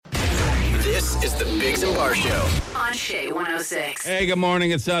is the Biggs and Bar Show on Shea 106. Hey, good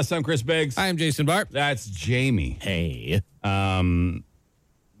morning. It's us. I'm Chris Biggs. I'm Jason Barr. That's Jamie. Hey.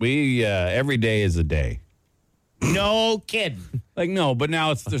 We every day is a day. No kidding. No, but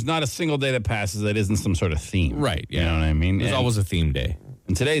now there's not a single day that passes that isn't some sort of theme. Right, yeah. You know what I mean? There's always a theme day.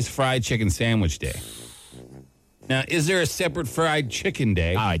 And today's fried chicken sandwich day. Now, is there a separate fried chicken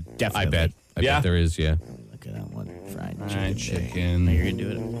day? I bet. I bet there is, yeah. Look at that one. Fried Fried chicken. chicken. Are you going to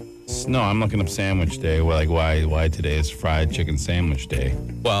do it? No, I'm looking up sandwich day. Well, why today is fried chicken sandwich day?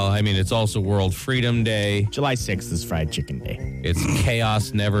 Well, I mean, it's also World Freedom Day. July 6th is fried chicken day. It's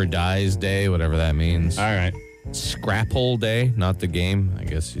Chaos Never Dies Day, whatever that means. All right. Scrapple Day, not the game. I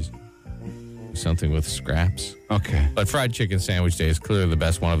guess something with scraps. Okay. But fried chicken sandwich day is clearly the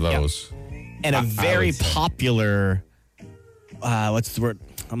best one of those. And a very would say. popular, what's the word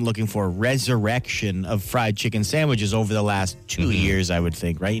I'm looking for? Resurrection of fried chicken sandwiches over the last 2 years, I would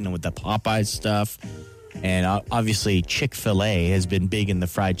think, right? You know, with the Popeyes stuff. And obviously, Chick-fil-A has been big in the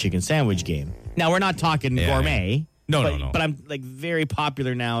fried chicken sandwich game. Now, we're not talking gourmet. No. But I'm very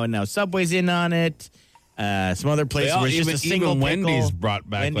popular now, and now Subway's in on it. Some other places where it's just a single even pickle. Wendy's brought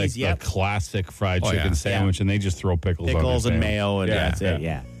back the classic fried chicken sandwich, and they just throw pickles on pickles their and sandwich. mayo, and that's it.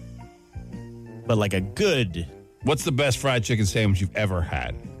 Yeah. But like a good, What's the best fried chicken sandwich you've ever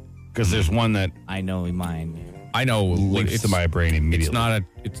had? Because there's one that I know mine. I know links to my brain immediately.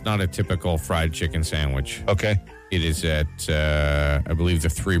 It's not a typical fried chicken sandwich. Okay. It is at, I believe, the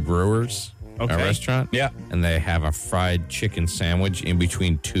Three Brewers restaurant. Yeah. And they have a fried chicken sandwich in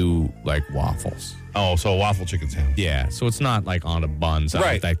between two, waffles. Oh, so a waffle chicken sandwich. Yeah. So it's not, on a bun. So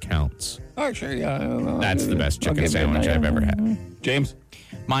Right. that counts. Oh, sure, yeah. I don't know. That's the best I'll chicken give you sandwich that, I've ever had. James?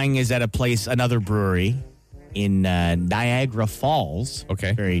 Mine is at another brewery in Niagara Falls.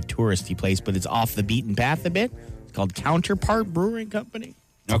 Okay. Very touristy place, but it's off the beaten path a bit. It's called Counterpart Brewing Company.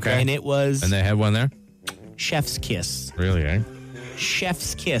 Okay. And it was And they had one there? Chef's Kiss. Really, eh?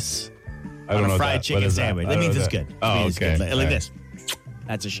 Chef's Kiss I don't on know a fried what chicken is that? sandwich. I That don't means know it's that. good. Oh, That means it's okay. good. Like All right. this.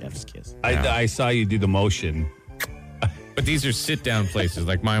 That's a chef's kiss. I saw you do the motion. But these are sit-down places.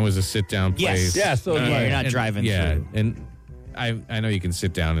 Mine was a sit-down place. Yes. Yeah, so you're not driving through. And I know you can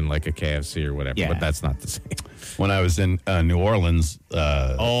sit down in a KFC or whatever, Yeah. but that's not the same. When I was in New Orleans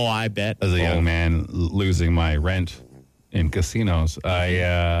I bet. as a young man losing my rent in casinos,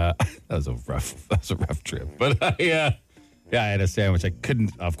 that was a rough trip. But I had a sandwich. I could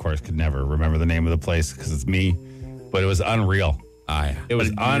never remember the name of the place because it's me, but it was unreal. It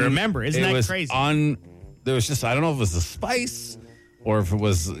was remember, isn't that crazy? There was just, I don't know if it was the spice or if it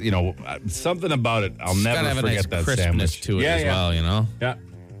was, something about it. I'll never have forget a nice that crispness sandwich. to it as well, Yeah.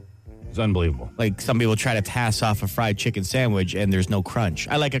 It was unbelievable. Like some people try to pass off a fried chicken sandwich and there's no crunch.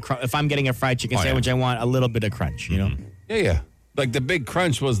 I like if I'm getting a fried chicken sandwich, I want a little bit of crunch, you know? Yeah. Like the Big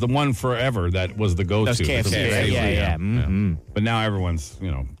Crunch was the one forever that was the go-to. That's KFC, right? Yeah. Mm-hmm. But now everyone's,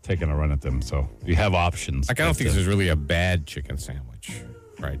 taking a run at them. So you have options. I don't think there's really a bad chicken sandwich,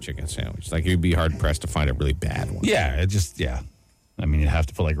 fried chicken sandwich. You'd be hard-pressed to find a really bad one. Yeah, I mean, you have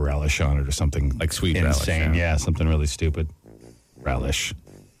to put relish on it or something Like sweet insane. relish. Yeah, something really stupid. Relish.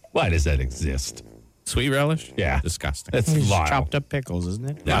 Why does that exist? Sweet relish? Yeah. Disgusting. That's vile. Chopped up pickles, isn't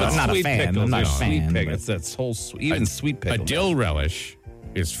it? Yeah, I'm not a sweet fan. pickles I'm not a are sweet fan. pickles. That's whole even sweet pickles. A dill relish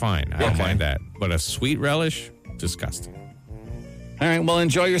is fine. I don't Okay. mind that. But a sweet relish, disgusting. All right, well,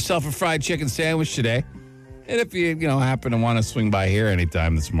 enjoy yourself a fried chicken sandwich today. And if you happen to want to swing by here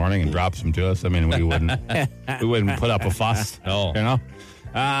anytime this morning and drop some to us, I mean, we wouldn't put up a fuss. No. All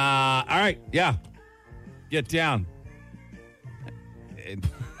right, yeah. Get down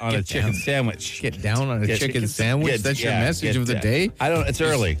on a chicken sandwich. Get down on a chicken sandwich? That's your message of the day? It's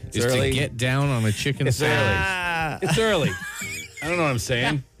early. It's early. to get down on a chicken It's sandwich. It's early. I don't know what I'm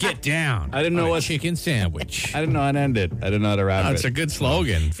saying. Get down. I didn't know on a what- chicken sandwich. I didn't know how to end it. I didn't know how to wrap It's it. a good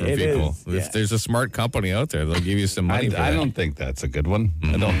slogan for It people. is, If there's a smart company out there, they'll give you some money for I that. don't think that's a good one.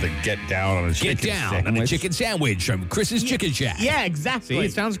 I don't think get down on a chicken sandwich. sandwich from Chris's Chicken Shack. Yeah, exactly. See,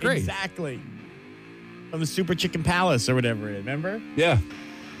 it sounds great. Exactly. From the Super Chicken Palace or whatever it is, remember? Yeah.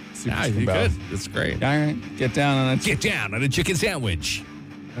 Yeah, you good. That's great. All right. Get down on a Get down on a chicken sandwich.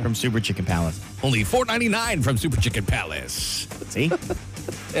 From Super Chicken Palace. Only $4.99 from Super Chicken Palace. See? Yeah,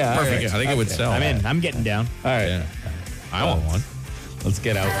 all Perfect. right. I think it would sell. I'm in. I'm getting down. All right. Yeah. I want one. Let's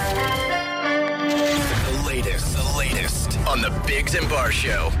get out. The latest on the Biggs and Bar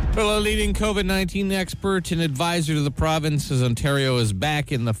Show. Well, a leading COVID-19 expert and advisor to the province says Ontario is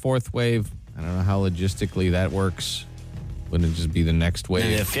back in the fourth wave. I don't know how logistically that works. Wouldn't it just be the next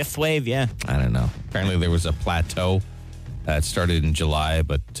wave? The fifth wave, yeah. I don't know. Apparently there was a plateau that started in July,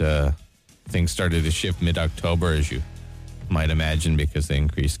 but things started to shift mid-October, as you might imagine, because they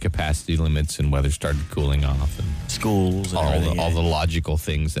increased capacity limits and weather started cooling off. And Schools and all the logical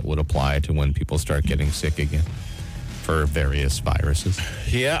things that would apply to when people start getting sick again for various viruses.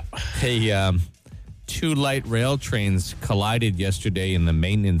 Yeah. Hey, 2 light rail trains collided yesterday in the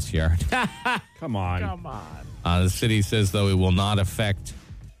maintenance yard. Come on. The city says, though, it will not affect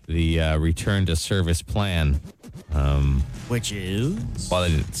the return to service plan. Which is? Well,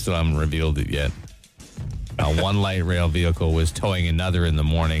 they still haven't revealed it yet. One light rail vehicle was towing another in the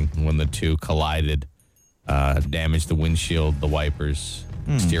morning when the two collided, damaged the windshield, the wipers,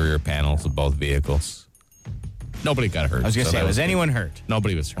 exterior panels of both vehicles. Nobody got hurt. I was going to say, was anyone hurt?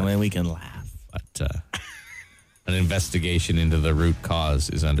 Nobody was hurt. I mean, we can laugh. But an investigation into the root cause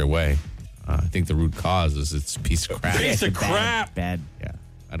is underway. I think the root cause is it's a piece of crap. Piece of crap. Bad. Yeah.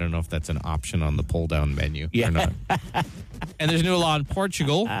 I don't know if that's an option on the pull-down menu or not. And there's a new law in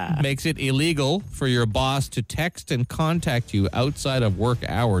Portugal makes it illegal for your boss to text and contact you outside of work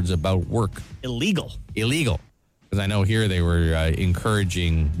hours about work. Illegal. Illegal. Because I know here they were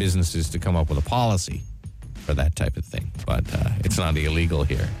encouraging businesses to come up with a policy for that type of thing. But it's not illegal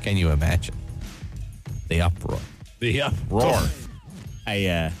here. Can you imagine? The uproar. The uproar.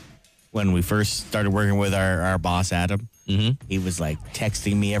 When we first started working with our boss, Adam, he was like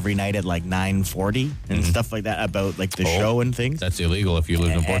texting me every night at like 9:40 and stuff like that about like the show and things. That's illegal if you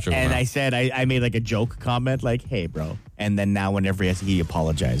live in Portugal. And now. I said, I made like a joke comment like, hey, bro. And then now whenever he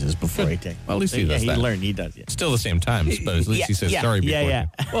apologizes before he takes. Well, at least he does that. He learned, he does, yeah. Still the same times, but at least he says sorry before. Yeah.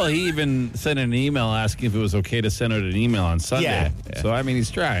 Well, he even sent an email asking if it was okay to send out an email on Sunday. Yeah. So, I mean,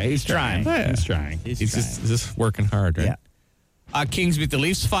 he's trying. He's trying. He's trying. He's just working hard, right? Yeah. Kings beat the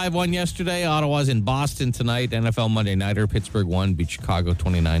Leafs 5-1 yesterday. Ottawa's in Boston tonight. NFL Monday Nighter. Pittsburgh won, beat Chicago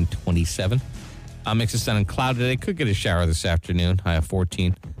 29-27. Makes it sun and cloudy today. Could get a shower this afternoon. High of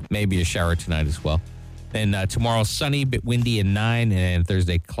 14. Maybe a shower tonight as well. Then tomorrow, sunny, bit windy and 9. And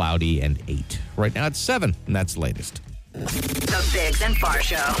Thursday, cloudy and 8. Right now, it's 7. And that's the latest. The Biggs and Bar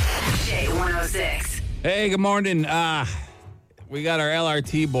Show. J106. Hey, good morning. We got our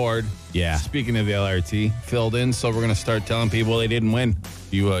LRT board. Yeah. Speaking of the LRT, filled in, so we're going to start telling people they didn't win.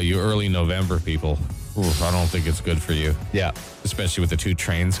 You early November people. Oof, I don't think it's good for you. Yeah. Especially with the 2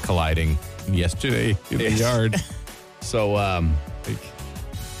 trains colliding yesterday in the yard. So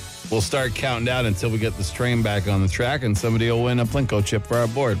we'll start counting down until we get this train back on the track, and somebody will win a Plinko chip for our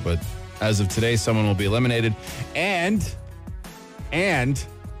board. But as of today, someone will be eliminated. And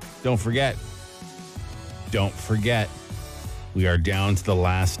don't forget, we are down to the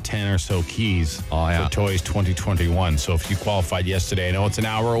last 10 or so keys for Toys 2021. So if you qualified yesterday, I know it's an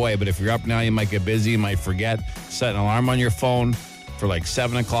hour away, but if you're up now, you might get busy, you might forget. Set an alarm on your phone for like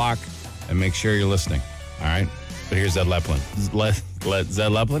 7 o'clock and make sure you're listening. All right? But here's Zed Leplin. Zed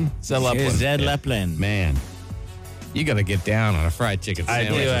Leplin? Zed Leplin. Man. You got to get down on a fried chicken I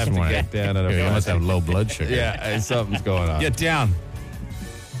sandwich do this have to morning. get down on a You fried must have low blood sugar. Yeah, something's going on. Get down.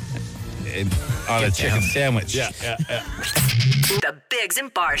 On a chicken sandwich. Yeah. The Biggs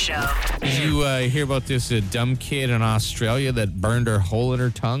and Bar Show. Did you hear about this dumb kid in Australia that burned her hole in her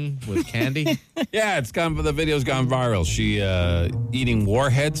tongue with candy? Yeah, the video's gone viral. She eating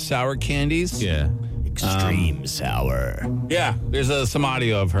Warheads, sour candies. Yeah. Extreme sour. Yeah, there's some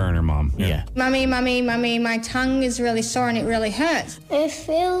audio of her and her mom. Yeah. Mummy, my tongue is really sore and it really hurts. It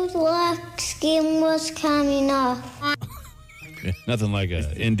feels like skin was coming off. Nothing like an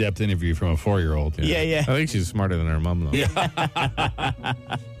in-depth interview from a 4-year-old. Yeah. I think she's smarter than her mom, though.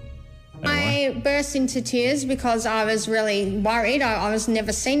 I burst into tears because I was really worried. I was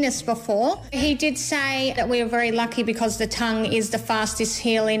never seen this before. He did say that we are very lucky because the tongue is the fastest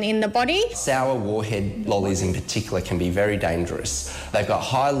healing in the body. Sour warhead lollies in particular can be very dangerous. They've got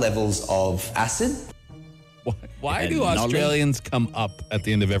high levels of acid. Why do Australians come up at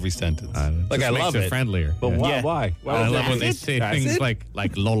the end of every sentence? I love it. Friendlier. But Yeah. why? I love when they say things like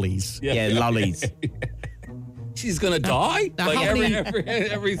lollies. Yeah, lollies. She's gonna die? now Like how many-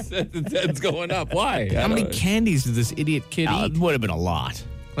 every sentence going up. Why? How many candies did this idiot kid It eat? would have been a lot.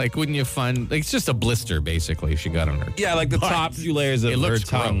 Like, wouldn't you find... Like, it's just a blister, basically, she got on her. Yeah, like the top few layers of It her looks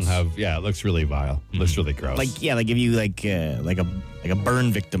tongue gross. have. Yeah, it looks really vile. Looks really gross. Like if you like a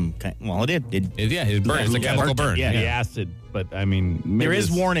burn victim. Well, it did. Yeah, it's burn. It's a chemical burn. Yeah. the acid, but I mean, maybe There is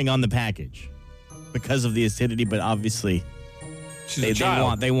this- warning on the package because of the acidity, but obviously She's a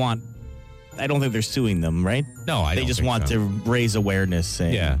child. they want. I don't think they're suing them, right? No, I They don't just think want so. to raise awareness.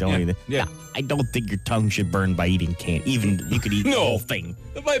 Saying, Yeah. don't eat it. Yeah. I don't think your tongue should burn by eating candy. Even you could eat the No. whole thing.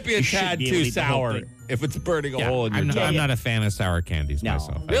 It might be a You shouldn't tad be able to too eat the whole sour thing. if it's burning a Yeah, hole in your tongue. I'm not a fan of sour candies No.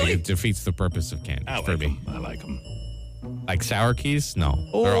 myself. I Really? think it defeats the purpose of candies I for like me. them. I like them. Like sour keys? No.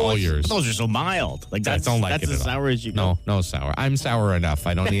 They're all yours. Those are so mild. Like I don't like that's it as at all. sour as you go. No sour. I'm sour enough.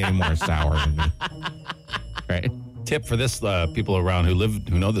 I don't need any more sour in me. Right? Tip for this, people around who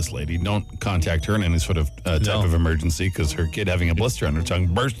know this lady, don't contact her in any sort of type of emergency because her kid having a blister on her tongue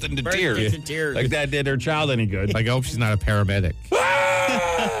burst into tears. Like that did her child any good. Like, I hope she's not a paramedic.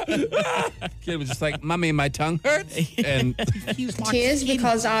 Kid was just like, Mommy, my tongue hurts. And tears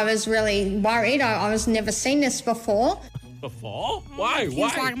because I was really worried. I was never seen this before. before? Why?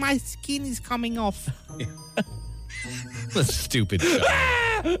 Why? my skin is coming off. That's stupid shit.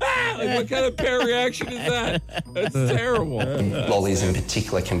 Like, what kind of pear reaction is that? That's terrible. Lollies in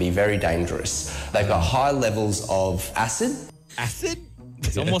particular can be very dangerous. They've got high levels of acid. Acid?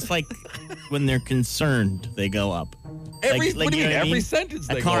 It's almost like when they're concerned, they go up. What do you know mean? what I Every mean? sentence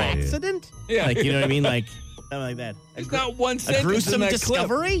they A car go up. accident? Yeah. Like, you know what I mean? Like, something like that. There's not one A sentence in gruesome that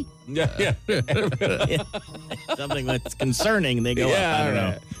discovery? clip. Yeah. Something that's concerning, they go up. I don't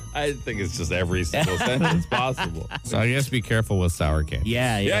know. I think it's just every single sentence possible. So I guess be careful with sour candy.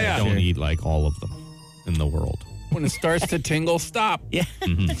 Yeah. Don't eat like all of them in the world. When it starts to tingle, stop. Yeah.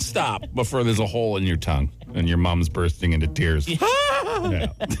 Stop before there's a hole in your tongue and your mom's bursting into tears. Yeah.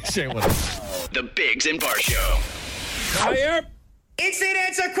 The Biggs and Bar Show. Fire. Instant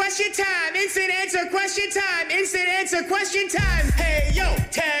answer question time. Instant answer question time. Instant answer question time. Hey, yo,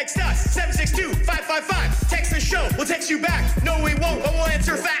 text us 762-555. Text the show. We'll text you back. No, we won't, but we'll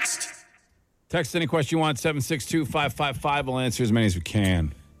answer fast. Text any question you want, 762-555. We'll answer as many as we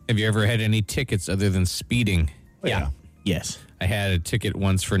can. Have you ever had any tickets other than speeding? Yeah. Yes. I had a ticket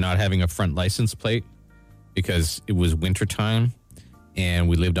once for not having a front license plate because it was wintertime and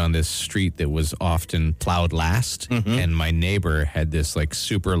we lived on this street that was often plowed last. And my neighbor had this like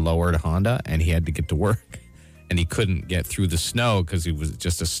super lowered Honda and he had to get to work and he couldn't get through the snow because he was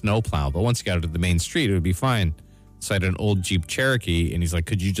just a snow plow. But once he got to the main street, it would be fine. So I had an old Jeep Cherokee and he's like,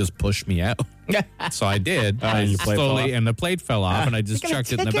 could you just push me out? So I did. your plate fell off? And the plate fell off and I just You got a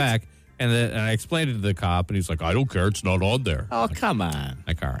chucked it in the ticket? back. And I explained it to the cop and he's like, I don't care. It's not on there. Oh, come on.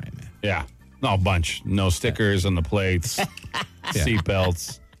 Like, all right, man. Yeah. No, a bunch. No stickers on the plates,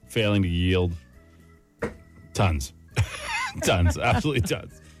 seatbelts, failing to yield. Tons. Tons. Absolutely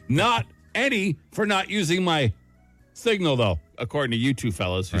tons. Not any for not using my signal, though, according to you two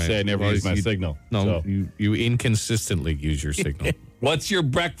fellas who Right. say I never Well, use my you- signal. No, So, you inconsistently use your signal what's your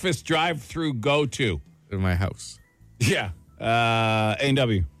breakfast drive-through go-to? in my house. Yeah.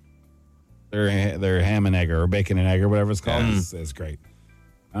 A&W. Their ham and egg or bacon and egg or whatever it's called. It's great.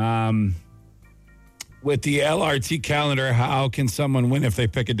 With the LRT calendar, how can someone win if they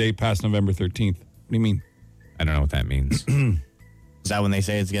pick a date past November 13th? What do you mean? I don't know what that means. Is that when they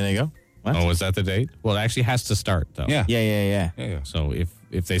say it's going to go? What? Oh, is that the date? Well, it actually has to start, though. Yeah. Yeah. So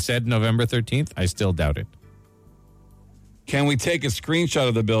if they said November 13th, I still doubt it. Can we take a screenshot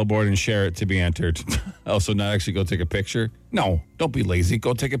of the billboard and share it to be entered? Also, not actually go take a picture? No, don't be lazy.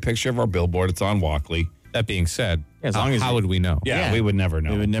 Go take a picture of our billboard. It's on Walkley. That being said, As long as how you- would we know? Yeah, we would never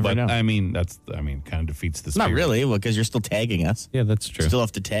know. We would never But, know. I mean, kind of defeats the spirit. Not really, because you're still tagging us. Yeah, that's true. Still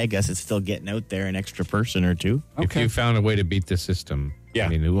have to tag us. It's still getting out there an extra person or two. If you found a way to beat the system, Yeah. I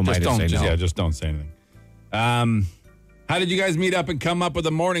mean, who am I just to don't, say just, no? Yeah, just don't say anything. How did you guys meet up and come up with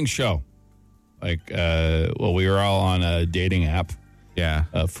a morning show? Like, we were all on a dating app. Yeah.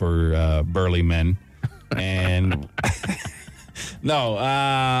 For burly men. And no,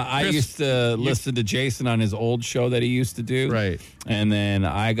 I Chris, used to listen to Jason on his old show that he used to do. Right. And then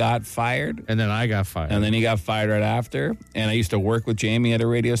I got fired. And then I got fired. And then he got fired right after. And I used to work with Jamie at a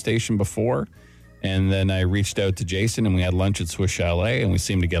radio station before. And then I reached out to Jason and we had lunch at Swiss Chalet and we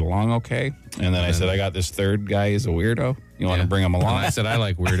seemed to get along okay. And then I said, I got this third guy. He's a weirdo. You want to bring him And along? I said, I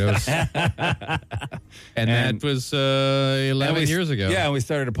like weirdos. and that was 11 years ago. Yeah, we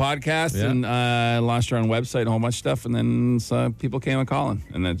started a podcast Yeah. and launched our own website and a whole bunch of stuff. And then people came a calling,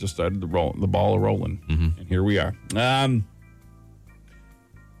 and then just started the ball rolling. And here we are.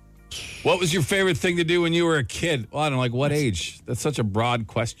 What was your favorite thing to do when you were a kid? Well, I don't know, like what age? That's such a broad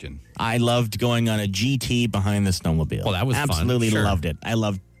question. I loved going on a GT behind the snowmobile. Well, that was fun. Absolutely Sure. loved it. I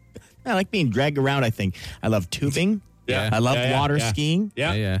like being dragged around, I think. I love tubing. Yeah. I loved Yeah, water yeah. skiing.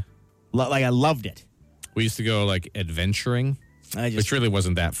 Yeah. I loved it. We used to go like adventuring, which really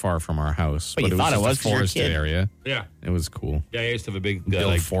wasn't that far from our house. But you it thought was it just was a 'cause you're a forested kid. area. Yeah. It was cool. Yeah, I used to have a big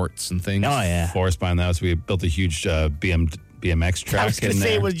Build forts and things. Oh, yeah. forest behind the house. We built a huge BMX track I was going in to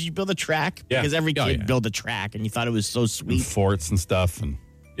say, there. did you build a track? Yeah. Because every Oh, kid yeah. built a track, and you thought it was so And sweet. forts and stuff. And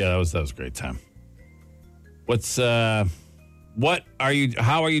yeah, that was a great time. How are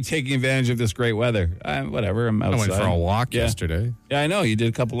you taking advantage of this great weather? Whatever. I'm I outside. went for a walk Yeah. yesterday. Yeah, I know. You did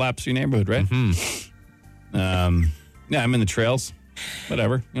a couple laps of your neighborhood, right? Yeah, I'm in the trails.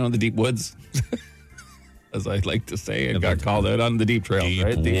 Whatever. You know, the deep woods. As I like to say, it got called out on the deep trails,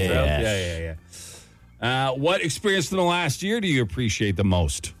 right? Deep trails. Yeah. What experience in the last year do you appreciate the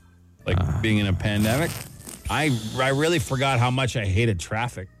most? Like being in a pandemic? I really forgot how much I hated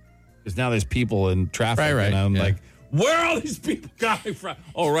traffic. Because now there's people in traffic. Right. And I'm like, where are all these people coming from?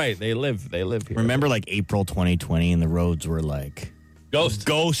 Oh, right. They live here. Remember like April 2020 and the roads were like Ghost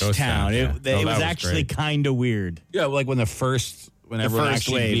town. yeah. It was actually kind of weird. Yeah, like when everyone first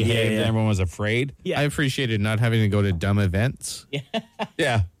actually wave, behaved yeah. and everyone was afraid. Yeah. I appreciated not having to go to dumb events.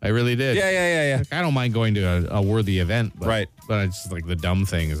 Yeah. I really did. Yeah. Like, I don't mind going to a worthy event, but, Right. But it's just like the dumb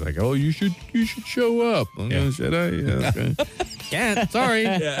thing is like, oh, you should show up. Yeah. Should I? Yeah, okay. Can't. Sorry.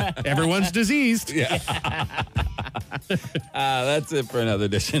 Everyone's diseased. Yeah. That's it for another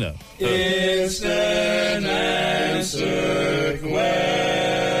edition of Instant Answer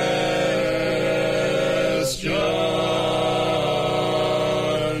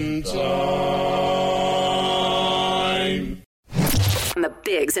Question Time. On the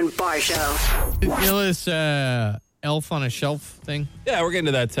Biggs and Bar Show. You know this elf on a shelf thing? Yeah, we're getting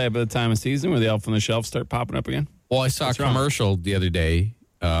to that type of the time of season where the elf on the shelf start popping up again. Well, I saw a commercial the other day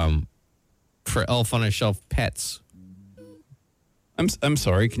for elf on a shelf pets. I'm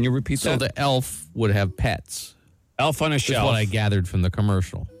sorry. Can you repeat So that? the elf would have pets. Elf on a That's shelf. what I gathered from the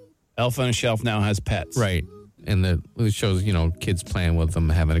commercial. Elf on a shelf now has pets. Right. And it shows, kids playing with them,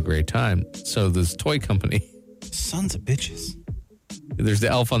 having a great time. So this toy company, Sons of bitches. there's the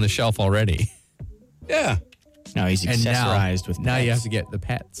elf on the shelf already. Yeah. Now he's And accessorized with now you have pets. to get the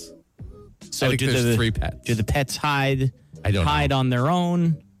pets. So I think there's 3 pets. Do the pets hide? I don't know. hide on their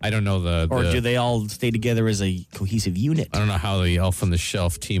own, I don't know or do they all stay together as a cohesive unit? I don't know how the elf on the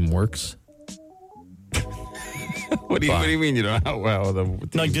shelf team works. What do you mean you don't know how well the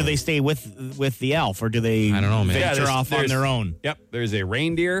Like, do they stay with the elf, or do they I don't know, man. venture there's- off on their own? Yep. There's a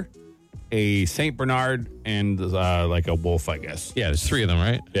reindeer, a Saint Bernard, and like a wolf, I guess. Yeah, there's 3 of them,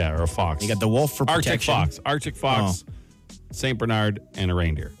 right? Yeah, or a fox. You got the wolf for Arctic protection. Arctic fox, Saint Bernard, and a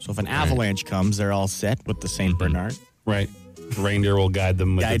reindeer. So if an avalanche comes, they're all set with the Saint Bernard. Right. The reindeer will guide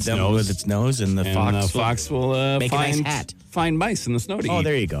them with its nose. with its nose, and the fox will make a nice hat. find mice in the snow to eat. Oh,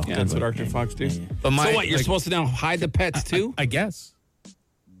 there you go. Yeah, Good that's what one. Arctic fox do. But So what, you're supposed to now hide the pets too? I guess.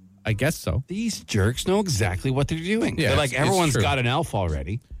 I guess so. These jerks know exactly what they're doing. Yeah, They're like, it's everyone's true. got an elf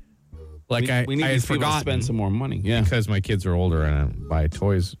already. Like we need I had these people to forgotten spend some more money. Yeah. because my kids are older and I buy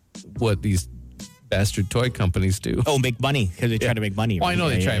toys. What these bastard toy companies do. Oh, make money because they try to make money. Well, I know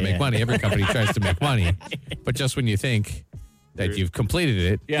right? they try to make money. Every company tries to make money. But just when you think that you've completed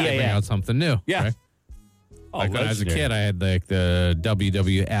it, Yeah, they bring yeah. out something new. Yeah. right? Oh, Like when I was a legendary. kid, I had like the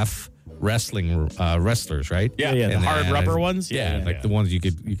WWF wrestling wrestlers, right? Yeah. Yeah, the And hard then- rubber ones. Yeah, like the ones you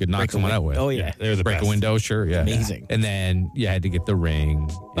could knock Break a someone win- out with. Oh, yeah. They're the break best. a window, sure, yeah, Amazing. And then you had to get the ring,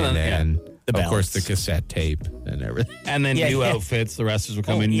 and then The of course belts. the cassette tape and everything. And then Yeah, new yeah. outfits. The wrestlers will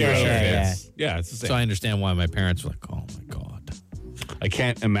come Oh, in new yeah, outfits. Yeah, it's the same. So I understand why my parents were like, "Oh my god." I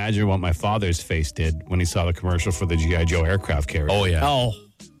can't imagine what my father's face did when he saw the commercial for the G.I. Joe aircraft carrier. Oh yeah. Oh,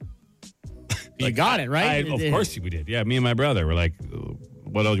 you got it right. Of course we did. Yeah, me and my brother were like,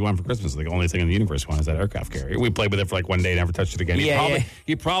 what else do you want for Christmas? Like, the only thing in the universe we want is that aircraft carrier. We played with it for like one day, never touched it again.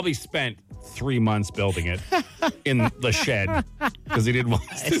 He probably spent 3 months building it in the shed because he didn't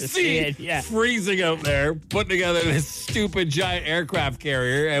want us to see it. Yeah. Freezing out there, putting together this stupid giant aircraft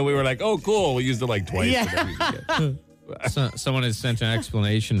carrier. And we were like, oh, cool. We used it like twice. Yeah. So, someone has sent an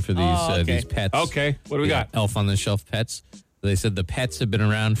explanation for these these pets. Okay, what do we got? Elf on the Shelf pets. They said the pets have been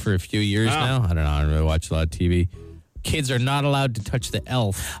around for a few years Oh. now. I don't know. I don't really watch a lot of TV. Kids are not allowed to touch the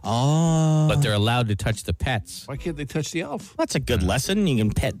elf, but they're allowed to touch the pets. Why can't they touch the elf? That's a good lesson. You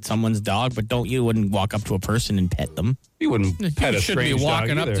can pet someone's dog, but you wouldn't walk up to a person and pet them. You wouldn't pet You a shouldn't be strange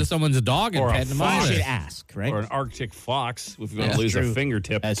walking dog up either. to someone's dog and Or a petting them fox. You either. should ask, right? Or an Arctic fox if you're going Yeah, to lose true. a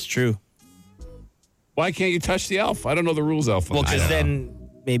fingertip. That's true. Why can't you touch the elf? I don't know the rules, elf. Well, because then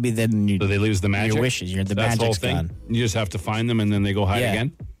maybe then you Do they lose the magic? your wishes. The That's the whole magic's thing. gone. You just have to find them and then they go hide Yeah.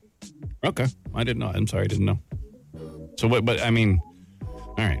 again. Okay, I didn't know. I'm sorry, I didn't know. So what? But I mean,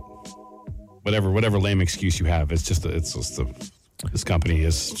 all right. Whatever lame excuse you have, it's just this company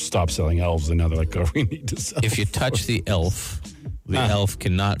has stopped selling elves and now they're like, oh, we need to sell. If you touch the elf, the elf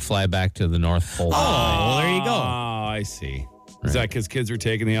cannot fly back to the North Pole. Oh, well, there you Oh, go. I see. Is that because kids are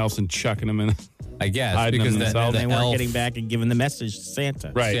taking the elves and chucking them in? I guess Hiding because them the themselves. They weren't elf, getting back and giving the message to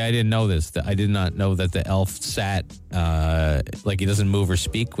Santa. Right. See, I didn't know this. I did not know that the elf sat like he doesn't move or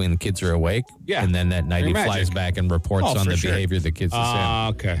speak when the kids are awake. Yeah. And then that night he They're flies magic. back and reports Oh, on for the sure. behavior the kids are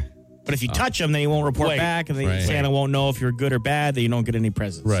Okay. But if you touch them, then he won't report Wait. back, and then Right. Santa won't know if you're good or bad. That you don't get any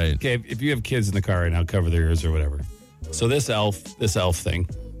presents. Right. Okay, if you have kids in the car right now, cover their ears or whatever. So this elf thing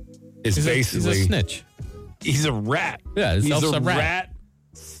is basically he's a snitch. He's a rat. Yeah, he's elf's a a rat. rat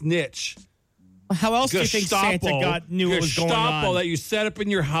snitch. How else do you think Santa knew what was going on? That you set up in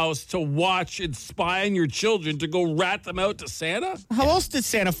your house to watch and spy on your children to go rat them out to Santa? How else did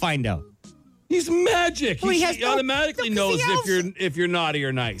Santa find out? He's magic. Well, he automatically knows if you're naughty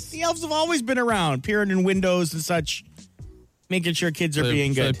or nice. The elves have always been around, peering in windows and such, making sure kids are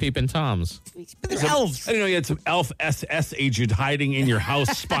being good. Peeping Toms. But they're elves. I didn't know you had some elf SS agent hiding in your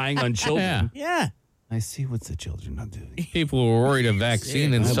house spying on children. Yeah. I see what the children are doing. People were worried of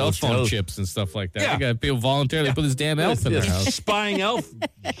vaccine and I cell will phone tell- chips and stuff like that. Yeah. They got people voluntarily put this damn elf in their house. Spying elf,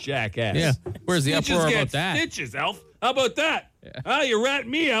 jackass. Yeah. Where's the uproar about that? Stitches, elf. How about that? You rat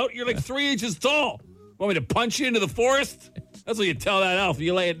me out. You're like 3 inches tall. Want me to punch you into the forest? That's what you tell that elf.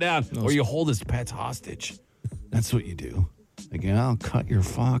 You lay it down. Or you hold his pets hostage. That's what you do. Like, I'll cut your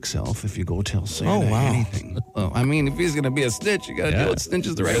fox, elf, if you go tell Santa anything. Well, I mean, if he's going to be a snitch, you got to deal with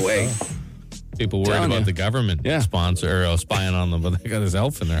snitches the right way. People worried about the government sponsor or spying on them, but they got this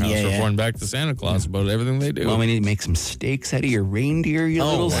elf in their house reporting back to Santa Claus about everything they do. Well, we need to make some steaks out of your reindeer, you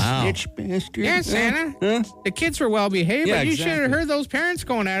little snitch bastard. Yeah, Santa. The kids were well behaved, Yeah, but you exactly. should have heard those parents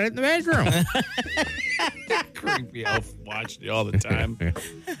going at it in the bedroom. Creepy elf watched you all the time.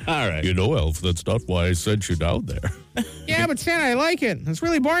 All right. You know, Elf, that's not why I sent you down there. Yeah, but Santa, I like it. It's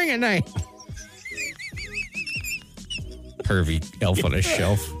really boring at night. Pervy elf on a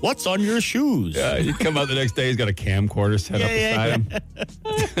shelf. What's on your shoes? You come out the next day, he's got a camcorder set up beside him.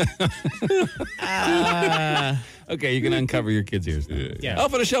 Okay, you can uncover your kid's ears now. Yeah.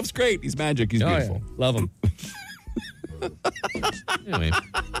 Elf on a shelf's great. He's magic. He's beautiful. Love him. Anyway,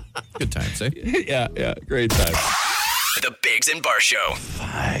 good times, eh? Yeah, great time. The Biggs and Bar Show.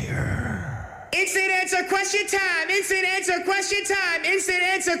 Instant answer question time. Instant answer question time. Instant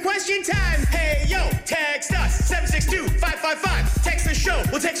answer question time. Hey, yo, text us 762-555. Text the show.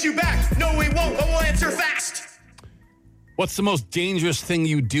 We'll text you back. No, we won't, but we'll answer fast. What's the most dangerous thing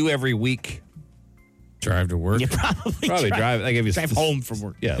you do every week? Drive to work. You probably drive. I give you drive home from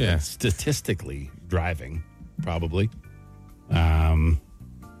work. Yeah, Yeah. like statistically driving, probably. I don't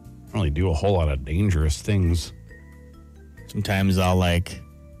really do a whole lot of dangerous things. Sometimes I'll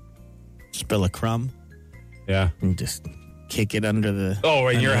spill a crumb Yeah. and just kick it under the. Oh,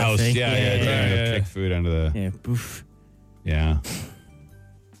 in under your the house. thing. Yeah. Kick food under the. Yeah, poof. Yeah.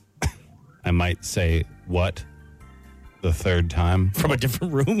 I might say what the third time From a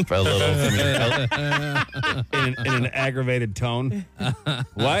different room. for a little in an aggravated tone.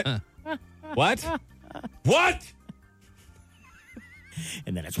 What?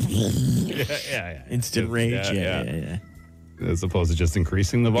 And then it's Yeah. instant rage. Yeah. As opposed to just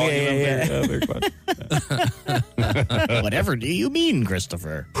increasing the volume. Yeah. Very fun. Whatever do you mean,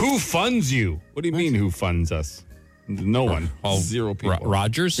 Christopher? Who funds you? What do you mean? Who funds us? No one. Zero people.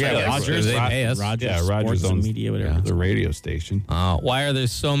 Rogers? Yeah, Rogers. They pay us. Rogers. Yeah, Rogers Sports and owns media, whatever. the radio station. Why are there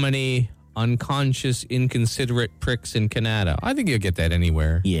so many unconscious, inconsiderate pricks in Canada? I think you'll get that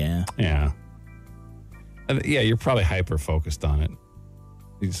anywhere. Yeah. Yeah. Yeah, you're probably hyper focused on it.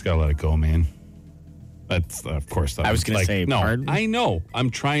 You just gotta let it go, man. That's of course. I was gonna say, no. pardon? I know. I'm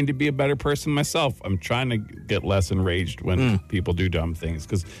trying to be a better person myself. I'm trying to get less enraged when people do dumb things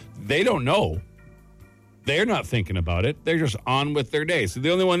because they don't know. They're not thinking about it. They're just on with their day. So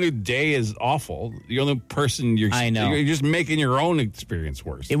the only one whose day is awful, the only person I know. you're just making your own experience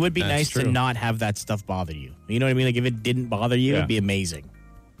worse. It would be That's nice true. to not have that stuff bother you. You know what I mean? Like if it didn't bother you, Yeah. it'd be amazing.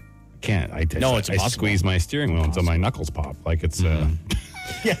 Can't. I No, it's I impossible. squeeze my steering wheel until my knuckles pop. Like it's.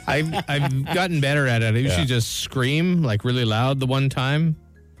 I've gotten better at it. I usually just scream like really loud the one time,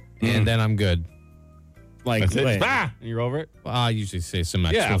 and then I'm good. Like That's it. wait. Ah! And you're over it. Well, I usually say some Yeah,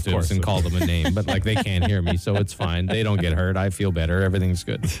 of expletives course. and call them a name, but like they can't hear me, so it's fine. They don't get hurt. I feel better. Everything's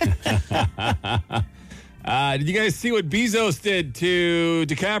good. Did you guys see what Bezos did to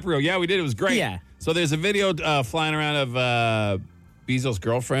DiCaprio? Yeah, we did. It was great. Yeah. So there's a video flying around of Bezos'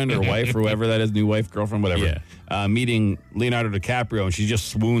 girlfriend or wife or whoever that is, new wife, girlfriend, whatever, meeting Leonardo DiCaprio, and she just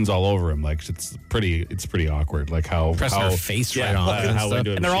swoons all over him. Like it's pretty awkward. Like how Pressing her face right on it and how stuff.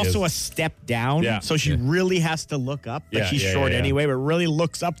 into it And they're she also is. a step down, Yeah. so she really has to look up. Like Yeah, she's yeah, short yeah, yeah. anyway, but really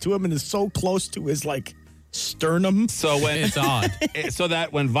looks up to him and is so close to his sternum. So when It's odd. so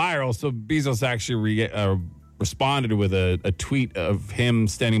that went viral. So Bezos actually responded with a tweet of him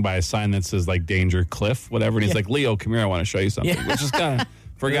standing by a sign that says danger cliff, whatever. And he's like, Leo, come here. I want to show you something. Yeah. Which is kind of,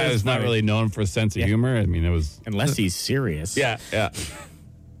 for a guy That is who's not funny. really known for a sense of humor. I mean, it was. Unless he's serious. Yeah.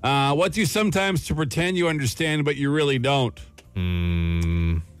 What do you sometimes to pretend you understand, but you really don't?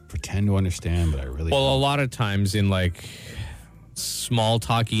 Pretend to understand, but I really Well, don't. a lot of times in small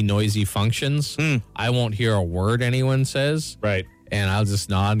talky, noisy functions, I won't hear a word anyone says. Right. And I'll just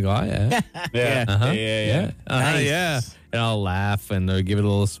nod and go, oh, yeah. Yeah. Yeah. Nice. Yeah. And I'll laugh and give it a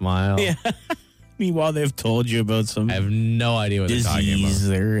little smile. Yeah. Meanwhile, they've told you about some I have no idea what they're talking disease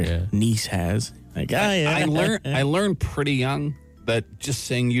about. their niece has. Like, I learned pretty young that just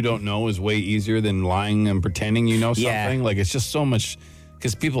saying you don't know is way easier than lying and pretending you know something. Yeah. Like, it's just so much,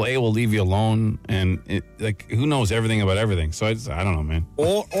 because people, will leave you alone, and who knows everything about everything? So I don't know, man.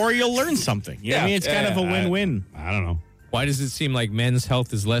 Or you'll learn something. You know what I mean? It's kind of a win-win. I don't know. Why does it seem like men's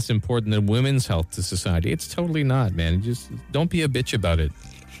health is less important than women's health to society? It's totally not, man. Just don't be a bitch about it.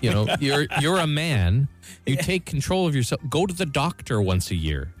 You know, you're a man. You take control of yourself. Go to the doctor once a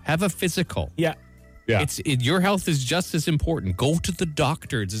year. Have a physical. Yeah. Yeah. Your health is just as important. Go to the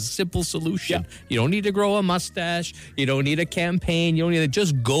doctor. It's a simple solution. Yeah. You don't need to grow a mustache. You don't need a campaign. You don't need to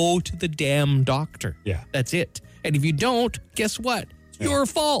just go to the damn doctor. Yeah. That's it. And if you don't, guess what? It's your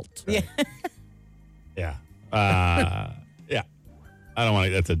fault. Yeah. Yeah. Yeah. I don't want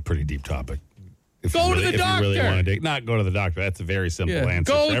to. That's a pretty deep topic. If Go you to really, the if doctor. you really want to not go to the doctor. That's a very simple Yeah.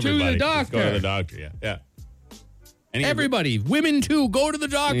 answer Go for to the everybody. doctor. Just go to the doctor. Yeah. Yeah. Everybody, women too, go to the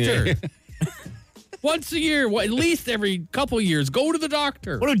doctor. Yeah. Once a year, at least every couple years, go to the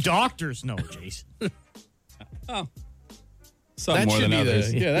doctor. What do doctors know, Jason? Some That more should than be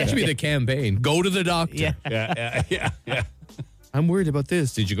others. that should be the campaign. Go to the doctor. Yeah. Yeah. I'm worried about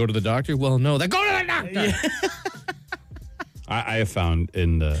this. Did you go to the doctor? Well, no. Then go to the doctor. I have found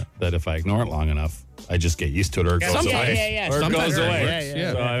that if I ignore it long enough, I just get used to it, or it goes Sometimes. away. Yeah. Or it Sometimes goes it away. works,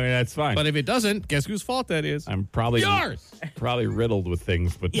 yeah. So, I mean, that's fine. But if it doesn't, guess whose fault that is? I'm probably Yours. Probably riddled with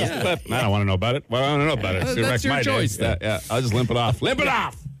things, but just, Yeah. but I don't want to know about it. Well, I don't know about it. It's gonna That's wreck your my day. choice, then. Yeah. I'll just limp it off. Limp it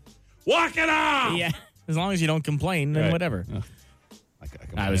off. Walk it off. Yeah. As long as you don't complain, then Right. whatever.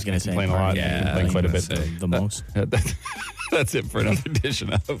 I was going to say complain a lot. Yeah, I complain quite a bit. the most. That's it for another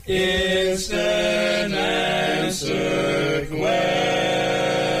edition of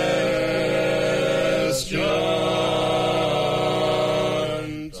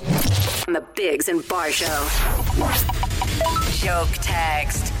On the Biggs and Bar Show. Joke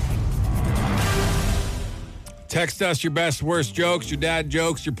text. Text us your best, worst jokes, your dad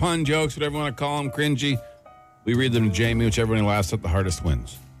jokes, your pun jokes, whatever you want to call them, cringy. We read them to Jamie, whichever one laughs at the hardest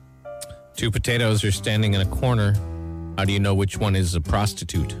wins. Two potatoes are standing in a corner. How do you know which one is a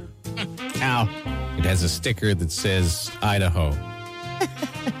prostitute? Ow. It has a sticker that says Idaho.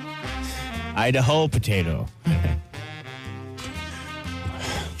 Idaho potato.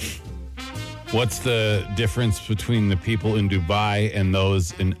 What's the difference between the people in Dubai and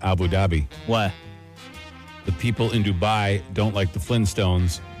those in Abu Dhabi? What? The people in Dubai don't like the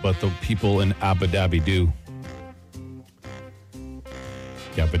Flintstones, but the people in Abu Dhabi do.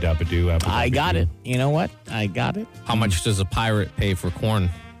 Yabba dabba do. I got it. You know what? I got it. How much does a pirate pay for corn?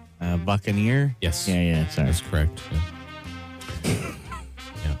 Buccaneer? Yes. Yeah. Sorry. That's correct. Yeah.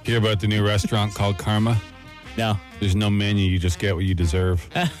 Hear about the new restaurant called Karma? No. There's no menu. You just get what you deserve.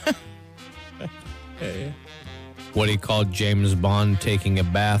 What do you call James Bond taking a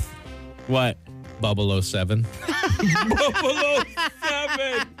bath? What? 007. 007.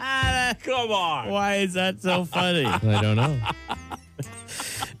 Come on. Why is that so funny? I don't know.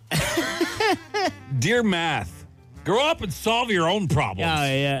 Dear Math, grow up and solve your own problems.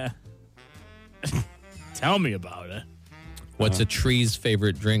 Yeah. Tell me about it. What's a tree's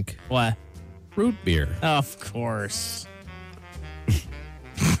favorite drink? What? Root beer. Of course.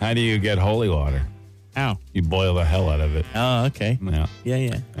 How do you get holy water? Ow. You boil the hell out of it. Oh, okay. Yeah.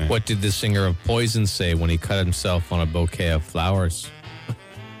 Yeah. What did the singer of Poison say when he cut himself on a bouquet of flowers?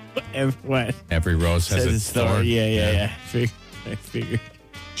 What? Every rose has Says its it's thorn. thorn. Yeah. I figured.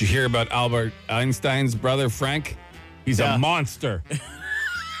 Did you hear about Albert Einstein's brother, Frank? He's Yeah. a monster.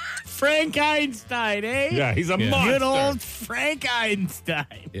 Frank Einstein, eh? Yeah, he's a monster. Good old Frank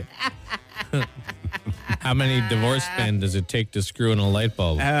Einstein. How many divorce men does it take to screw in a light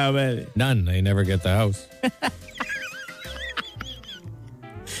bulb? How many? None. They never get the house.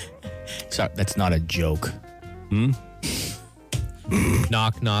 Sorry, that's not a joke.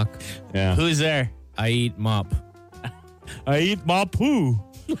 Knock, knock. Yeah. Who's there? I eat mop. I eat my poo.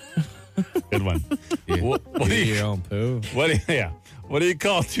 Good one. What do You eat you, your own poo. what do you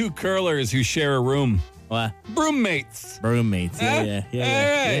call two curlers who share a room? What? Broommates. Broommates. Yeah.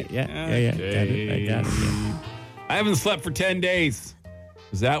 All right. Yeah. Got it. I got it. Yeah. I haven't slept for 10 days.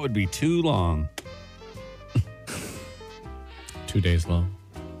 Because that would be too long. 2 days long.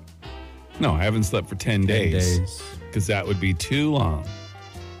 No, I haven't slept for 10 days. Because that would be too long.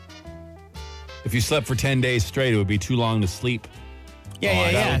 If you slept for 10 days straight, it would be too long to sleep.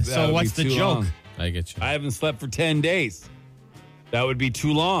 Yeah. That would So what's be the too joke? long. I get you. I haven't slept for 10 days. That would be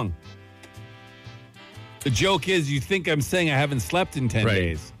too long. The joke is, you think I'm saying I haven't slept in 10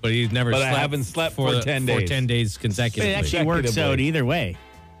 days. But he's never slept. I haven't slept for 10 days. For 10 days consecutively. It actually works out either way.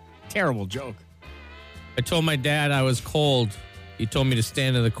 Terrible joke. I told my dad I was cold. He told me to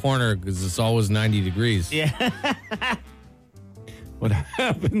stand in the corner because it's always 90 degrees. Yeah. What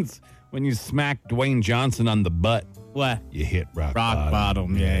happens when you smack Dwayne Johnson on the butt? What? You hit rock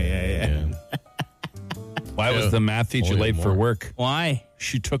bottom. Yeah. Why was the math teacher late for work? Why?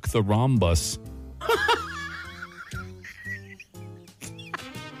 She took the wrong bus.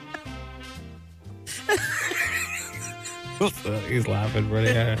 He's laughing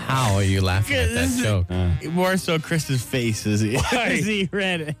pretty hard. How are you laughing at that joke? More so Chris's face as he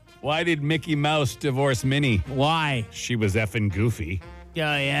read it. Why did Mickey Mouse divorce Minnie? Why? She was effing goofy. Oh,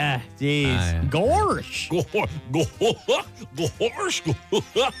 yeah. Jeez. Gorsh. Gorsh.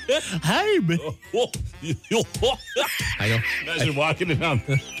 Hey, man. I don't. Imagine walking around.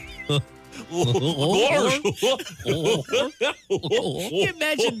 Can you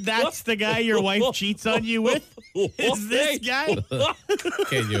imagine that's the guy your wife cheats on you with? Is this guy?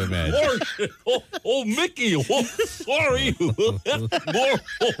 Can you imagine? Oh, Mickey. Sorry.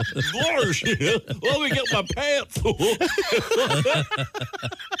 Gorsh. Let me get my pants.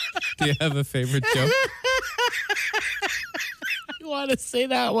 Do you have a favorite joke? I want to say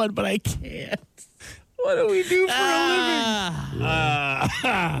that one, but I can't. What do we do for a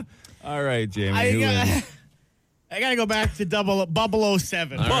living? All right, Jamie. I gotta go back to Bubble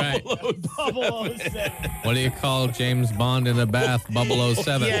 07. All right. Bubble 07. What do you call James Bond in a bath? Bubble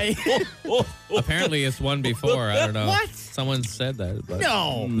 07. Yeah. Apparently, it's won before. I don't know. What? Someone said that. But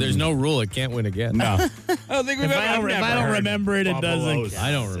No. There's no rule. It can't win again. No. I don't think we've If I don't remember it, it doesn't.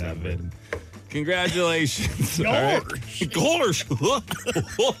 I don't remember it. Congratulations. Gorsh.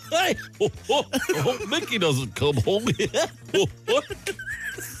 Gorsh. Mickey doesn't come home.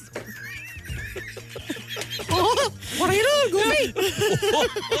 What are you doing, Goofy?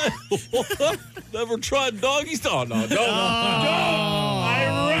 Never tried doggy style. No.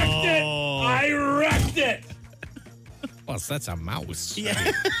 I wrecked it. Plus, that's a mouse.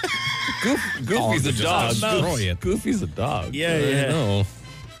 Yeah. Goofy's a dog. Destroy it. Goofy's a dog. Yeah. No.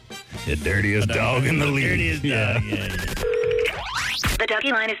 The dirtiest dog in the league. Dirtiest dog. Yeah. The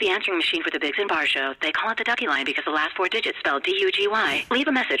DUGY line is the answering machine for the Biggs and Barr Show. They call it the DUGY line because the last 4 digits spell DUGY. Leave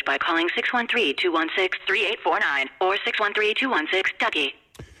a message by calling 613-216-3849 or 613-216-DUGY.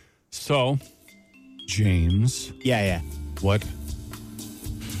 So, James. Yeah. What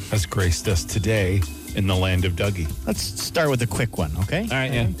has graced us today in the land of Dougie? Let's start with a quick one, okay? All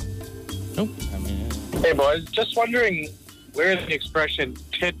right, yeah. Hey, boys. Just wondering where the expression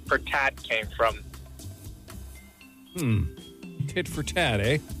tit for tat came from. Tit for tat,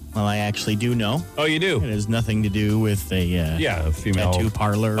 eh? Well, I actually do know. Oh, you do? It has nothing to do with a female tattoo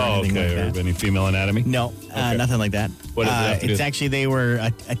parlor or anything like that. Or any female anatomy? No, nothing like that. What does it have to do? It's actually,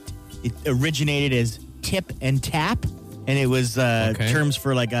 it originated as tip and tap, and it was terms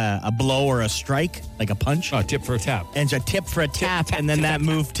for like a blow or a strike, like a punch. Oh, tip for a tap. And it's a tip for a tap, and then that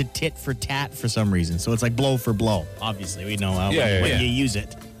moved to tit for tat for some reason. So it's like blow for blow. Obviously, we know when you use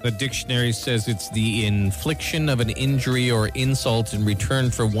it. The dictionary says it's the infliction of an injury or insult in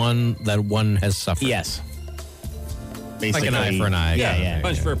return for one that one has suffered. Yes. Like an eye for an eye. Yeah.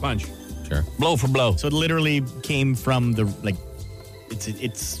 Punch for a punch. Sure. Blow for blow. So it literally came from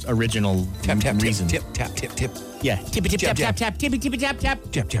its original reason. Tip, tap, tip, tip. Yeah. Tippy tip tap tap tap tippy tippy tap tap.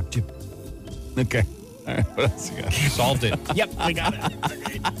 Tap, tap, tip. Okay. All right, what else you got? Solved it. Yep, we got it.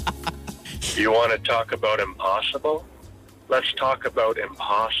 You want to talk about impossible? Let's talk about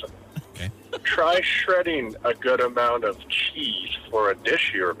impossible. Okay. Try shredding a good amount of cheese for a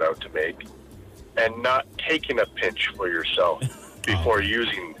dish you're about to make and not taking a pinch for yourself before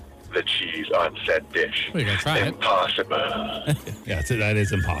using the cheese on said dish. Well, you gotta try it. Impossible. Yeah, that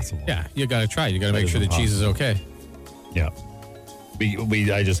is impossible. Yeah, you got to try it. You got to That make is sure the cheese is impossible. okay. Yeah.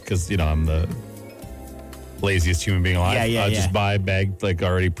 I just, because, I'm the laziest human being alive. Yeah. Just buy a bag,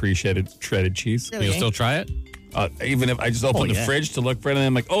 already shredded cheese. You'll still try it? Even if I just open the yeah. fridge to look for it, and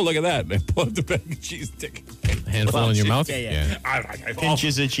I'm like, oh, look at that. And I pull out the bag of cheese, stick A handful in your mouth? Yeah.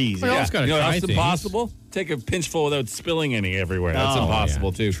 Pinches of cheese. Well, Yeah. it's gotta You know try that's things. impossible? Take a pinchful without spilling any everywhere. That's Oh,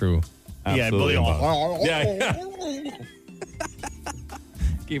 impossible, too. True. Absolutely Yeah, impossible. Yeah.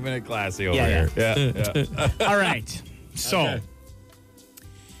 Keeping it classy over Yeah, here. Yeah. All right. So,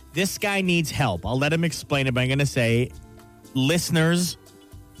 this guy needs help. I'll let him explain it, but I'm going to say, listeners,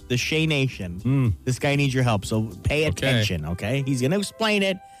 the Shay Nation, this guy needs your help. So pay attention, okay? He's going to explain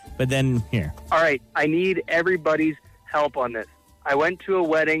it, but then here. All right, I need everybody's help on this. I went to a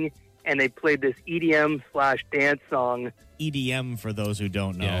wedding and they played this EDM/dance song. EDM, for those who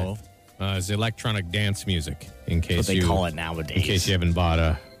don't know. It's electronic dance music, in case What they call it nowadays. In case you haven't bought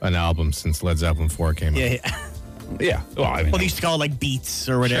an album since Led Zeppelin 4 came out. Yeah. Well, I mean, Well, they used to call it like beats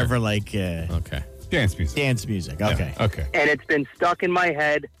or whatever, like Okay. dance music. dance music. Okay. Yeah, okay. And it's been stuck in my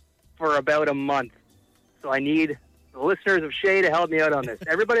head for about a month. So I need the listeners of Shay to help me out on this.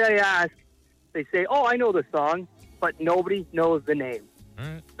 Everybody I ask, they say, oh, I know the song, but nobody knows the name. All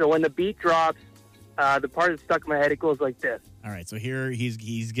right. So when the beat drops, the part that's stuck in my head, it goes like this. All right, so here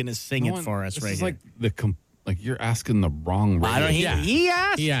he's going to sing it for us This right is here. like you're asking the wrong radio. I don't, he asked.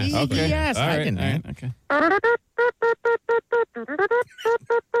 He asked. He Okay. asked. All I right, can, all right, okay.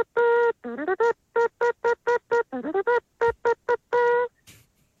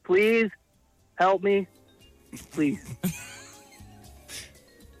 Please help me. Please.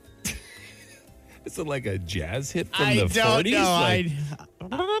 Is it like a jazz hit from I the don't 40s? know.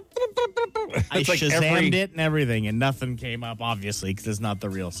 Like, I it's like Shazammed every- it and everything, and nothing came up, obviously, because it's not the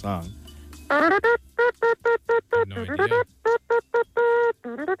real song. No idea.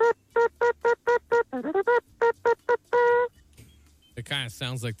 It kind of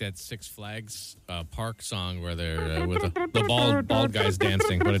sounds like that Six Flags Park song where they're with the bald guys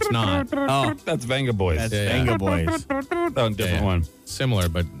dancing, but it's not. Oh, that's Venga Boys. that's Yeah, Venga Boys. Oh, different one. Similar,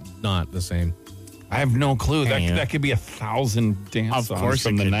 but not the same. I have no clue. That, Yeah. that could be 1,000 dance Of songs course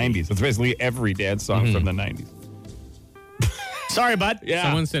from it the could 90s. It's basically every dance song from the 90s. Sorry, bud. Yeah.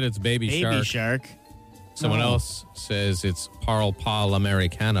 Someone said it's Baby Baby Shark. Shark. Someone else says it's Parle Paul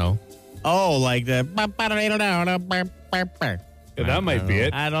Americano. Oh, like the... Yeah, that might be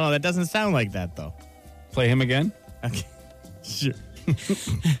it. I don't know. That doesn't sound like that, though. Play him again. Okay. Sure.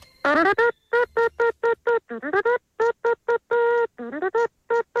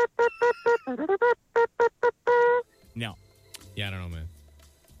 No. Yeah, I don't know, man.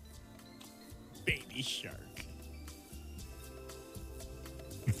 Baby Shark.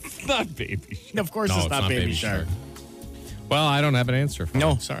 It's not Baby Shark. Of course No, it's not Baby Shark. Well, I don't have an answer for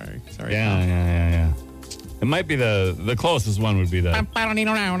No, it. sorry. Yeah. It might be the closest one would be the...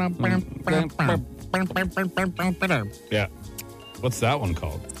 Yeah. What's that one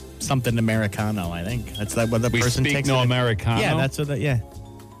called? Something Americano, I think. That's that what the We person speak takes. no it. Americano? Yeah, that's what. Yeah.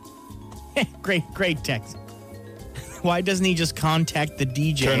 Great text. Why doesn't he just contact the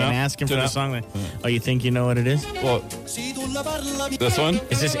DJ Turn and up, ask him for turn the up. song? Oh, you think you know what it is? Well, this one?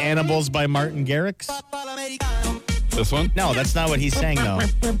 Is this Animals by Martin Garrix? This one? No, that's not what he's saying, though.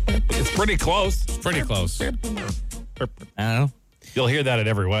 It's pretty close. Pretty close. I don't know. You'll hear that at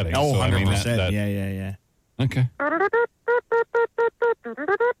every wedding. Oh, so, 100%. I mean, that- Yeah. Okay.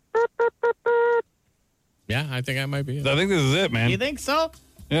 Yeah, I think that might be it. I think this is it, man. You think so?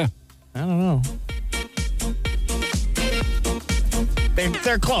 Yeah. I don't know.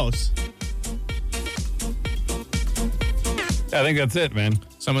 They're close. I think that's it, man.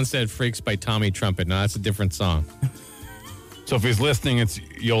 Someone said Freaks by Tommy Trumpet. No, that's a different song. So if he's listening, it's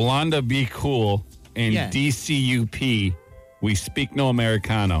Yolanda Be Cool and Yeah. DCUP. We Speak No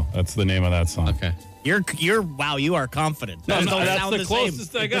Americano. That's the name of that song. Okay. You're wow, you are confident. No, Those no, don't that's sound the the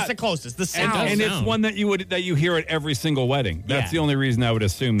closest same. I got. That's the closest. The sound. does And it's sound. one that you hear at every single wedding. That's Yeah. the only reason I would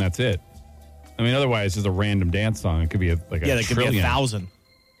assume that's it. I mean, otherwise, it's just a random dance song. It could be yeah, a there could be trillion. 1,000.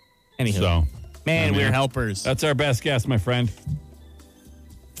 Anywho, So, man, I mean, we're helpers. That's our best guess, my friend.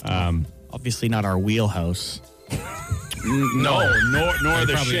 Obviously not our wheelhouse. No, nor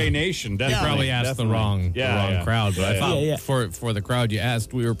the probably- Shea Nation. You Definitely, probably asked definitely. the wrong crowd, but I thought Yeah. for the crowd you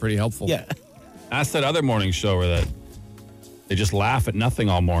asked, we were pretty helpful. Yeah. Ask that other morning show where that they just laugh at nothing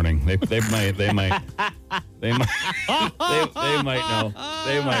all morning. They might they might know. They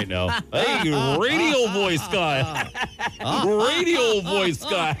might know. Hey, radio voice guy. Radio voice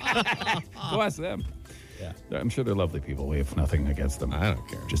guy. Go ask them. Yeah. I'm sure they're lovely people. We have nothing against them. I don't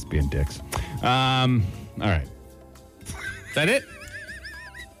care. Just being dicks. All right. Is that it?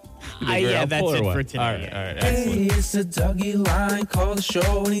 Yeah, that's Helpful or it what? for today. All right, yeah. all right. Excellent. Hey, it's the Dougie line. Call the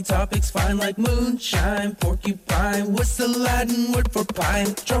show. Any topics fine like moonshine, porcupine. What's the Latin word for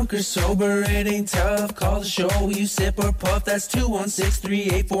pine? Drunk or sober, it ain't tough. Call the show. You sip or puff. That's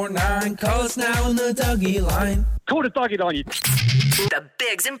 216-3849. Call us now on the Dougie line. Call the Dougie line. The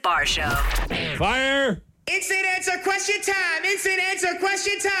Biggs and Bar Show. Fire! Instant answer question time. Instant answer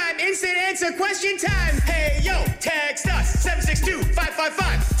question time. Instant answer question time. Hey, yo, text us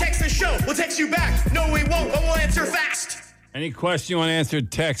 762-555. Text the show. We'll text you back. No, we won't, but we'll answer fast. Any question you want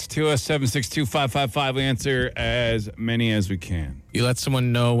answered, text to us, 762-555. We answer as many as we can. You let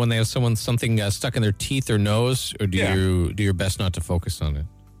someone know when they have something stuck in their teeth or nose, or do Yeah. you do your best not to focus on it?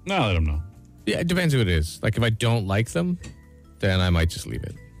 No, let them know. Yeah, it depends who it is. Like if I don't like them, then I might just leave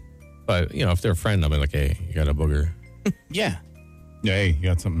it. But, if they're a friend, I'll be like, hey, you got a booger. Yeah. Yeah, hey, you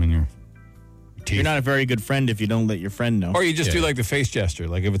got something in your teeth. You're not a very good friend if you don't let your friend know. Or you just do like the face gesture.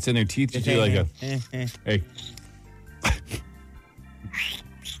 Like if it's in their teeth, you do like a, hey.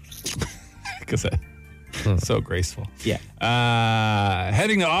 Because that's so graceful. Yeah.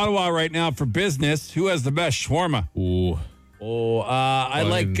 Heading to Ottawa right now for business. Who has the best shawarma? Ooh. Oh, I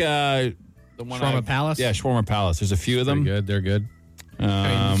like the one. Shawarma Palace? Yeah, Shawarma Palace. There's a few of them. They're good.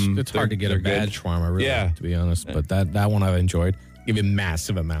 It's hard to get a bad shawarma, really, to be honest. But that one I've enjoyed. Give you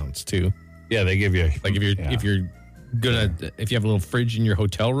massive amounts too. Yeah, they give you like if you have a little fridge in your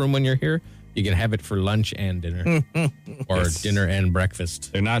hotel room when you're here, you can have it for lunch and dinner, or dinner and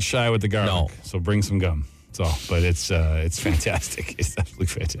breakfast. They're not shy with the garlic, so bring some gum. That's all. But it's fantastic. It's absolutely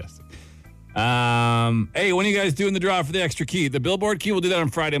fantastic. Hey, when are you guys doing the draw for the extra key? The billboard key, we'll do that on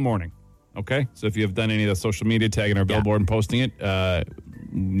Friday morning. Okay, so if you have done any of the social media, tagging our billboard and posting it,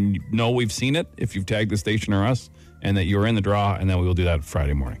 know we've seen it if you've tagged the station or us, and that you're in the draw, and then we will do that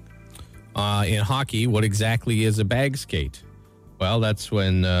Friday morning. In hockey, what exactly is a bag skate? Well, that's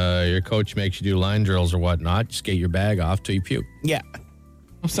when your coach makes you do line drills or whatnot. You skate your bag off till you puke. Yeah.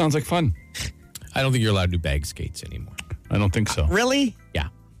 That sounds like fun. I don't think you're allowed to do bag skates anymore. I don't think so. Really? Yeah.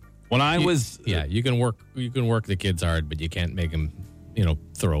 When I was... Yeah, you can work the kids hard, but you can't make them,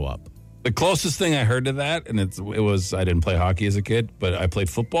 throw up. The closest thing I heard to that, and it was I didn't play hockey as a kid, but I played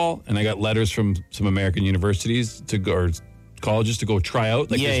football, and I got letters from some American universities to go, or colleges to go try out.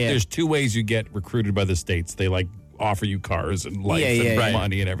 There's two ways you get recruited by the states. They offer you cars and life and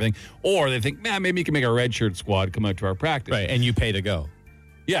money and everything, or they think, maybe you can make a redshirt squad come out to our practice, right? And you pay to go.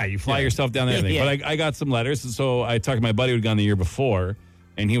 Yeah, you fly yourself down there. And everything. But I got some letters, and so I talked to my buddy who'd gone the year before.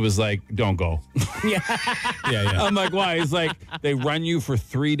 And he was like, don't go. Yeah. I'm like, why? He's like, they run you for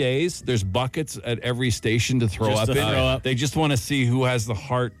 3 days. There's buckets at every station to throw up in. They just want to see who has the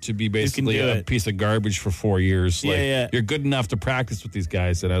heart to be basically a piece of garbage for 4 years. You're good enough to practice with these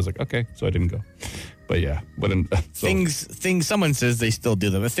guys. And I was like, okay. So I didn't go. But yeah. Things, someone says they still do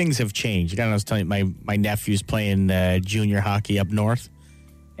them, but things have changed. I was telling you, my nephew's playing junior hockey up north,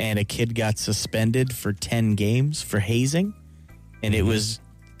 and a kid got suspended for 10 games for hazing. And it was,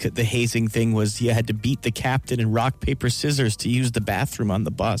 the hazing thing was you had to beat the captain in rock, paper, scissors to use the bathroom on the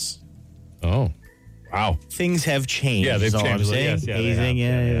bus. Oh, wow. Things have changed. Yeah, they've changed. Yes, hazing,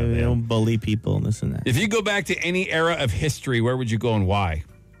 they don't bully people and this and that. If you go back to any era of history, where would you go and why?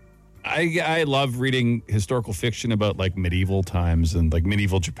 I love reading historical fiction about medieval times and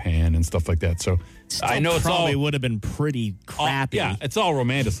medieval Japan and stuff like that. So I know it's probably would have been pretty crappy. It's all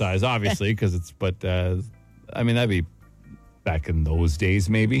romanticized, obviously, that'd be back in those days,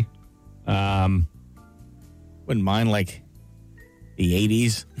 maybe. Wouldn't mind the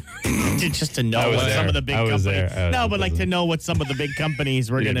 80s. Just to know what some of the big companies. To know what some of the big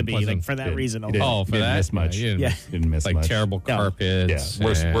companies were going to be. For that reason alone. Oh, for that? Miss much. Yeah, didn't miss much. Terrible carpets.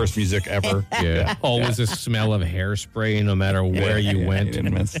 Yeah. Worst music ever. Always a smell of hairspray no matter where you went.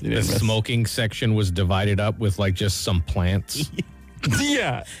 The smoking section was divided up with just some plants.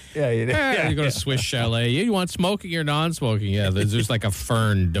 Yeah. You go to Swiss Chalet. You want smoking or non-smoking? Yeah, there's a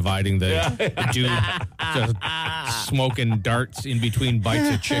fern dividing the dude just smoking darts in between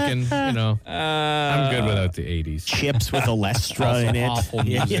bites of chicken. I'm good without the 80s. Chips with Olestra in it. Awful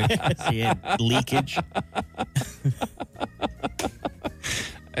music. Leakage.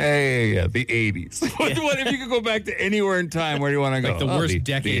 Hey, the 80s. What if you could go back to anywhere in time? Where do you want to go? The worst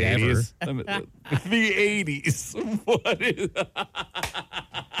decade ever. The 80s. What is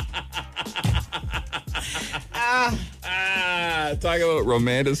talk about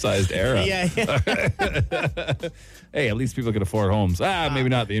romanticized era. Hey, at least people can afford homes. Maybe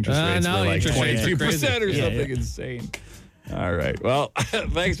not the interest rates were 22% or something insane. All right. Well,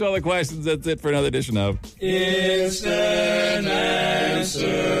 thanks for all the questions. That's it for another edition of Instant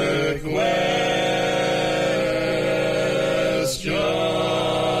Answer Question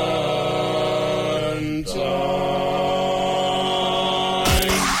Time.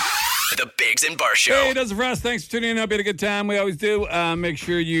 The Biggs and Bar Show. Hey, it does it for us. Thanks for tuning in. Hope you had a good time. We always do. Make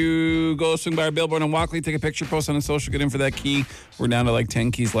sure you go swing by our billboard on Walkley, take a picture, post on the social, get in for that key. We're down to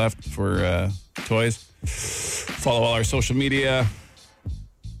 10 keys left for toys. Follow all our social media,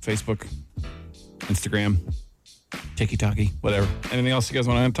 Facebook, Instagram, TikTok, whatever. Anything else you guys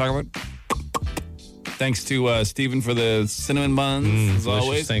want to talk about? Thanks to Steven for the cinnamon buns, as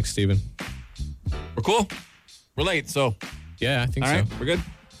always. Thanks, Steven. We're cool. We're late, so. Yeah, I think all so. All right, we're good.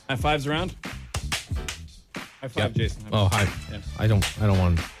 High fives around. High five, Jason. Oh, hi. Yeah. I don't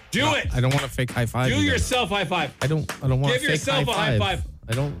want to. Do it. I don't want a fake high five. Do yourself high five. I don't want Give a fake yourself a high five.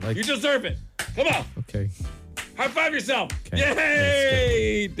 I don't like. You deserve it. Come on. Okay. High five yourself. Okay.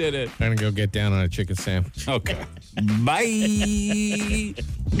 Yay! Did it. I'm going to go get down on a chicken sandwich. Okay. Bye.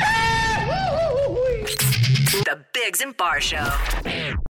 The Biggs and Bar Show.